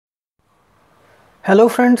Hello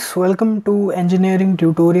friends, welcome to engineering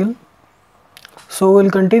tutorial. So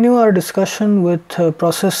we'll continue our discussion with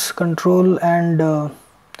process control and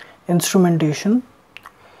instrumentation.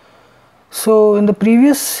 So in the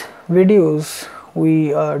previous videos we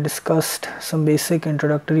discussed some basic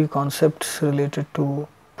introductory concepts related to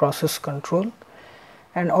process control,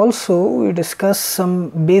 and also we discussed some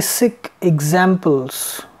basic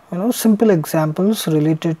examples, simple examples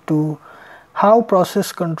related to how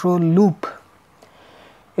process control loop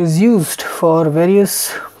is used for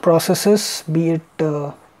various processes, be it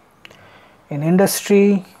in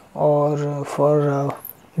industry or for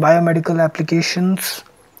biomedical applications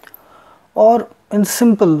or in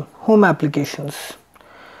simple home applications,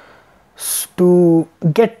 to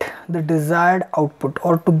get the desired output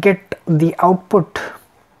or to get the output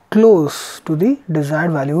close to the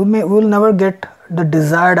desired value. We will never get the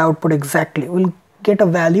desired output exactly, we will get a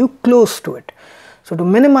value close to it. So to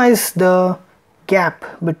minimize the gap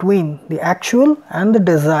between the actual and the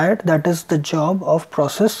desired, that is the job of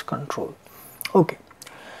process control. Okay,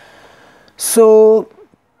 so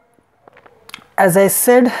as I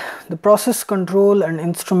said, the process control and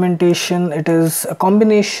instrumentation, it is a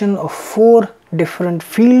combination of 4 different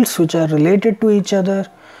fields which are related to each other: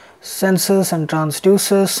 sensors and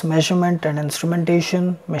transducers, measurement and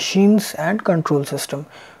instrumentation, machines and control system.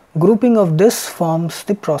 Grouping of this forms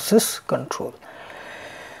the process control.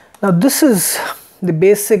 Now this is the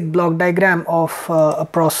basic block diagram of a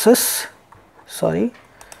process. So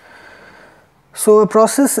a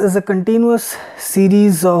process is a continuous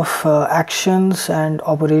series of actions and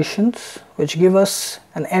operations which give us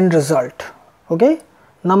an end result. Okay,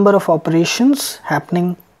 number of operations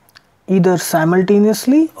happening either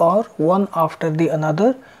simultaneously or one after the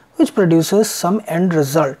another, which produces some end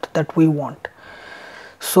result that we want.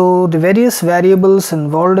 So the various variables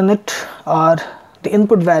involved in it are the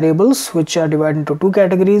input variables, which are divided into 2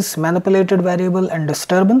 categories: manipulated variable and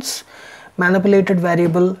disturbance. Manipulated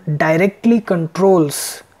variable directly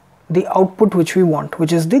controls the output which we want,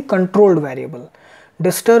 which is the controlled variable.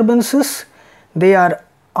 Disturbances, they are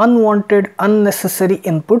unwanted, unnecessary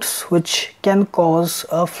inputs which can cause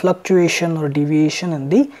a fluctuation or deviation in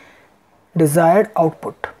the desired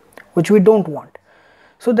output, which we don't want.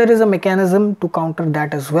 So there is a mechanism to counter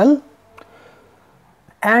that as well.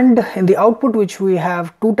 And in the output, which we have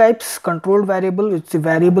 2 types: controlled variable, which is the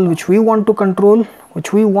variable which we want to control,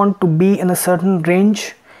 which we want to be in a certain range,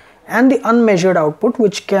 and the unmeasured output,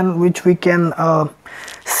 which we can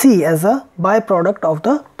see as a byproduct of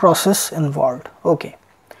the process involved. Okay,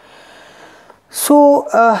 so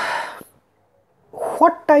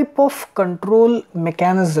what type of control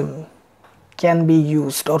mechanism can be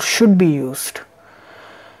used or should be used?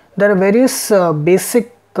 There are various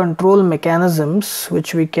basic control mechanisms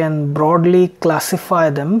which we can broadly classify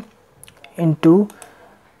them into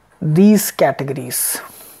these categories.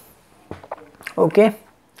 Okay,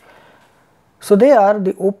 so they are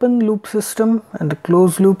the open loop system and the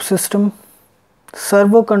closed loop system,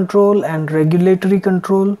 servo control and regulatory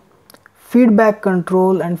control, feedback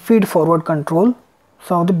control and feed forward control.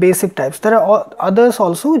 Some of the basic types. There are others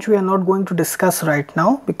also which we are not going to discuss right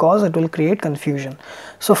now because it will create confusion.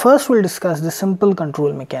 So first we'll discuss the simple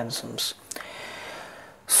control mechanisms.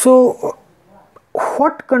 So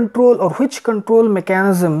what control or which control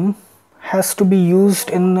mechanism has to be used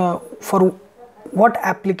in for what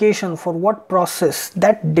application, for what process,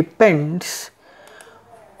 that depends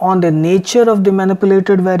on the nature of the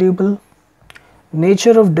manipulated variable,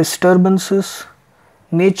 nature of disturbances,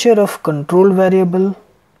 nature of control variable,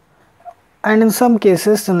 and in some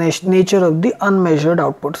cases the nature of the unmeasured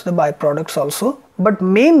outputs, the byproducts also, but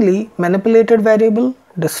mainly manipulated variable,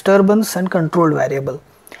 disturbance and controlled variable.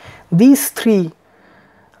 These 3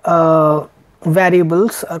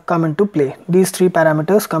 variables come into play, these 3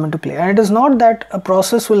 parameters come into play, and it is not that a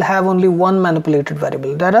process will have only one manipulated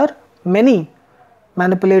variable. There are many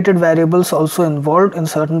manipulated variables also involved in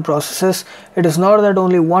certain processes. It is not that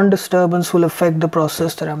only one disturbance will affect the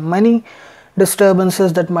process, there are many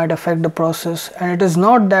disturbances that might affect the process, and it is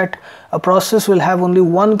not that a process will have only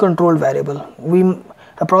one controlled variable.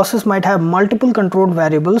 A process might have multiple controlled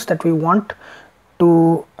variables that we want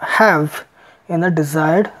to have in a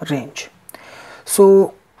desired range.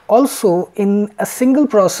 So also in a single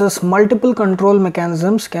process, multiple control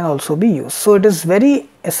mechanisms can also be used. So it is very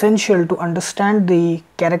essential to understand the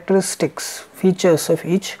characteristics, features of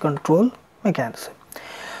each control mechanism.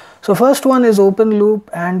 So first one is open loop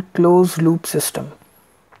and closed loop system.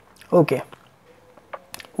 Okay,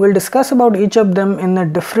 we'll discuss about each of them in a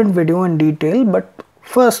different video in detail, but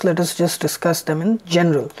first let us just discuss them in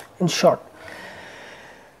general, in short.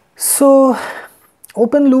 So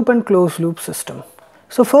open loop and closed loop system.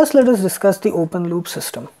 So first let us discuss the open loop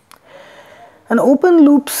system. An open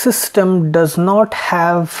loop system does not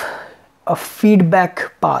have a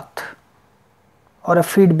feedback path or a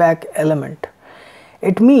feedback element.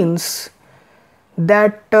 It means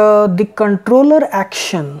that the controller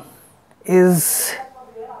action is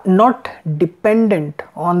not dependent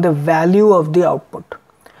on the value of the output.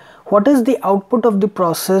 What is the output of the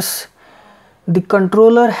process? The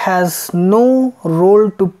controller has no role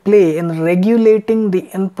to play in regulating the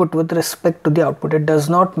input with respect to the output. It does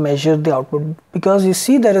not measure the output, because you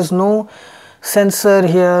see there is no sensor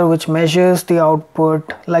here which measures the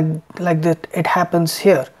output like that it happens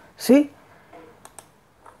here. See,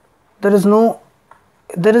 there is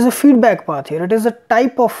a feedback path here. It is a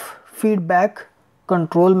type of feedback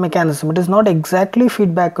control mechanism. It is not exactly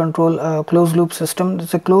feedback control closed loop system.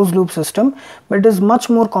 It's a closed loop system, but it is much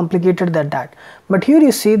more complicated than that. But here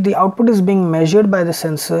you see the output is being measured by the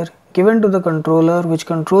sensor, given to the controller, which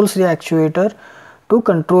controls the actuator to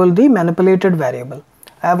control the manipulated variable.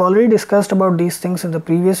 I have already discussed about these things in the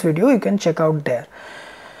previous video. You can check out there.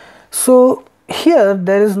 So here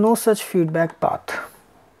there is no such feedback path.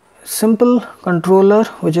 Simple controller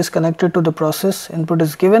which is connected to the process, input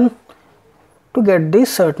is given to get the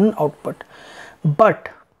certain output. But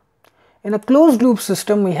in a closed loop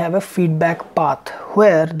system we have a feedback path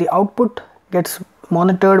where the output gets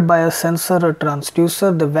monitored by a sensor or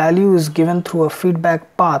transducer. The value is given through a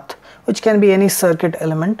feedback path, which can be any circuit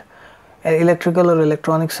element, an electrical or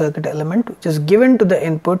electronic circuit element, which is given to the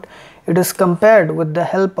input. It is compared with the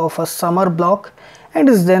help of a summer block and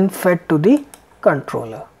is then fed to the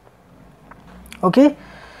controller. Okay,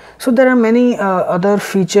 so there are many other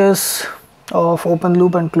features of open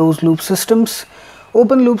loop and closed loop systems.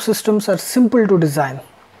 Open loop systems are simple to design.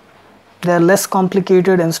 They are less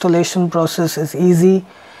complicated, installation process is easy,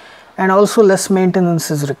 and also less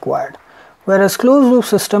maintenance is required. Whereas closed loop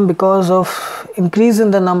system, because of increase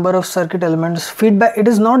in the number of circuit elements, feedback, it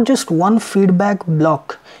is not just one feedback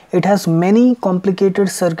block. It has many complicated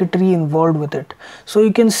circuitry involved with it. So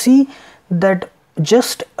you can see that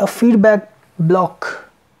just a feedback block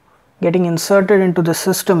getting inserted into the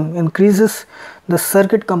system increases the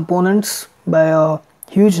circuit components by a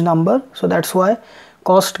huge number. So that's why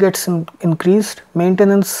cost gets increased,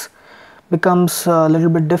 maintenance becomes a little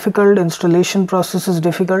bit difficult, installation process is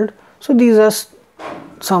difficult. So these are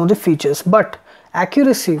some of the features, but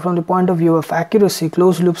accuracy, from the point of view of accuracy,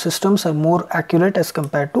 closed loop systems are more accurate as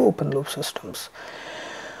compared to open loop systems.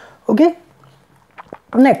 Okay,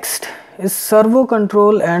 next is servo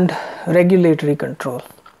control and regulatory control.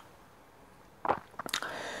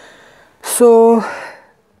 So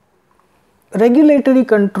regulatory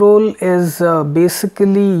control is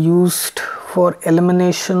basically used for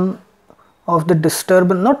elimination of the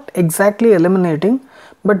disturbance, not exactly eliminating,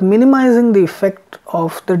 but minimizing the effect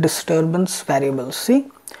of the disturbance variables. See,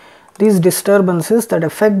 these disturbances that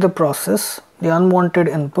affect the process, the unwanted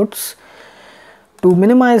inputs, to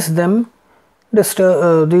minimize them,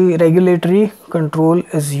 the regulatory control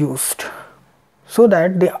is used so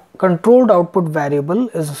that the controlled output variable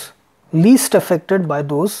is least affected by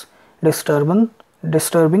those disturbing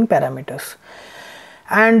parameters.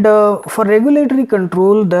 And for regulatory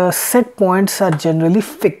control, the set points are generally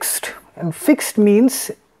fixed, and fixed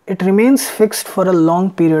means it remains fixed for a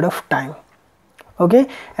long period of time. Okay,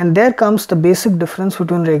 and there comes the basic difference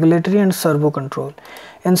between regulatory and servo control.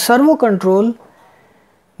 In servo control,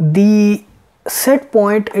 the set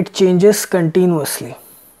point, it changes continuously.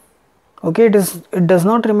 Okay, it does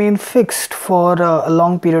not remain fixed for a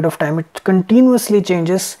long period of time. It continuously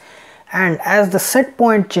changes, and as the set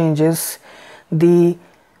point changes,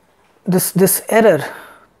 this error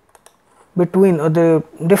between, or the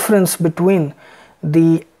difference between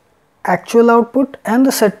the actual output and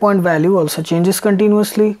the set point value also changes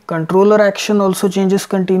continuously. Controller action also changes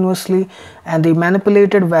continuously, and the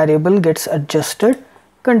manipulated variable gets adjusted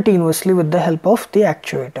continuously with the help of the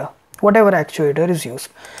actuator, whatever actuator is used.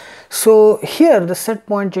 So here the set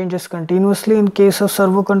point changes continuously in case of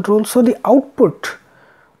servo control. So the output,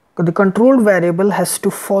 the controlled variable, has to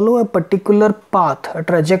follow a particular path, a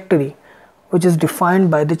trajectory, which is defined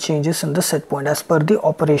by the changes in the set point as per the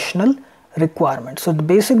operational requirement. So the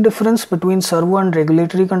basic difference between servo and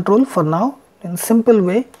regulatory control, for now, in simple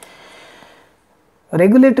way,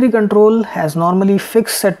 regulatory control has normally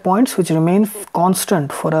fixed set points which remain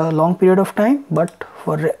constant for a long period of time, but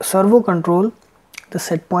for servo control the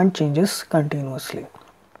set point changes continuously.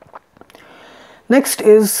 Next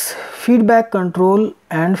is feedback control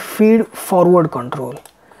and feed forward control.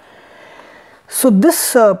 So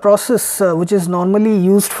this process which is normally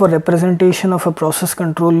used for representation of a process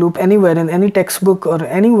control loop, anywhere in any textbook or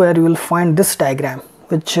anywhere you will find this diagram,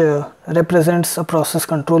 which represents a process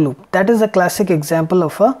control loop. That is a classic example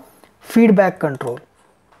of a feedback control.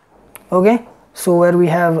 Okay, so where we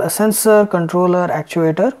have a sensor, controller,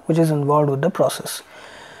 actuator which is involved with the process.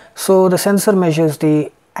 So the sensor measures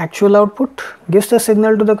the actual output, gives the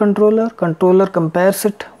signal to the controller, controller compares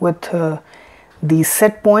it with the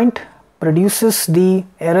set point, produces the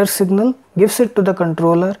error signal, gives it to the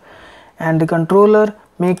controller, and the controller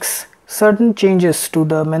makes certain changes to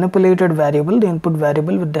the manipulated variable, the input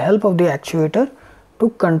variable, with the help of the actuator to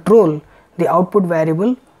control the output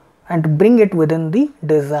variable and to bring it within the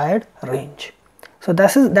desired range. So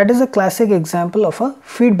that is a classic example of a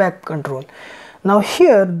feedback control. Now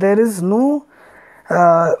here there is no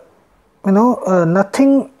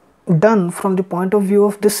nothing done from the point of view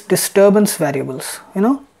of this disturbance variables.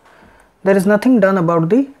 There is nothing done about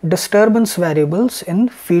the disturbance variables in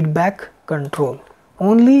feedback control.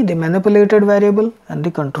 Only the manipulated variable and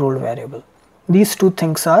the controlled variable. These two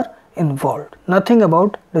things are involved. Nothing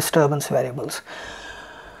about disturbance variables.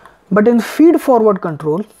 But in feed forward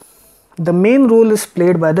control, the main role is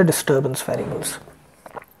played by the disturbance variables.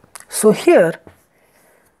 So here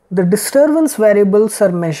the disturbance variables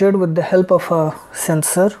are measured with the help of a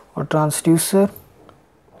sensor or transducer.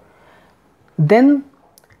 Then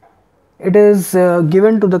it is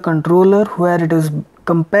given to the controller, where it is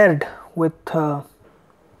compared with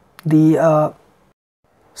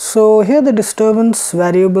so here the disturbance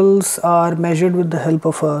variables are measured with the help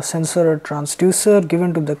of a sensor or transducer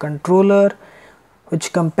given to the controller,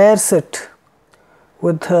 which compares it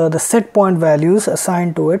with the set point values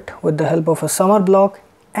assigned to it with the help of a summer block,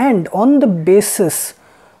 and on the basis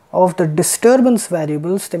of the disturbance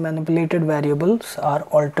variables, the manipulated variables are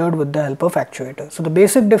altered with the help of actuator. So the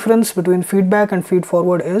basic difference between feedback and feed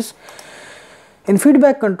forward is, in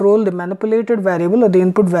feedback control, the manipulated variable or the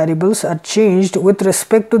input variables are changed with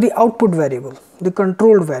respect to the output variable, the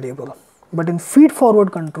controlled variable. But in feed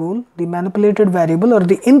forward control, the manipulated variable or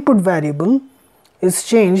the input variable is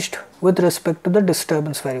changed with respect to the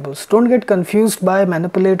disturbance variables. Don't get confused by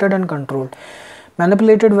manipulated and controlled.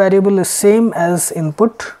 Manipulated variable is same as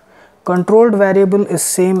input, controlled variable is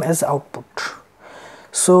same as output.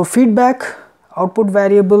 So feedback, output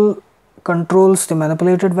variable controls the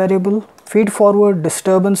manipulated variable, feed forward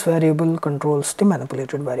disturbance variable controls the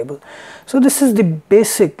manipulated variable. So this is the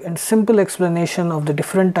basic and simple explanation of the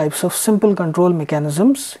different types of simple control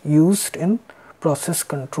mechanisms used in process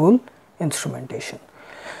control instrumentation.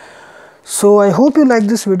 So I hope you like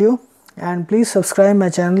this video, and please subscribe my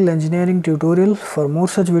channel Engineering Tutorial for more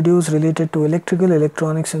such videos related to electrical,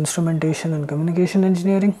 electronics, instrumentation and communication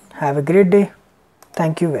engineering. Have a great day.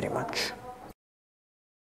 Thank you very much.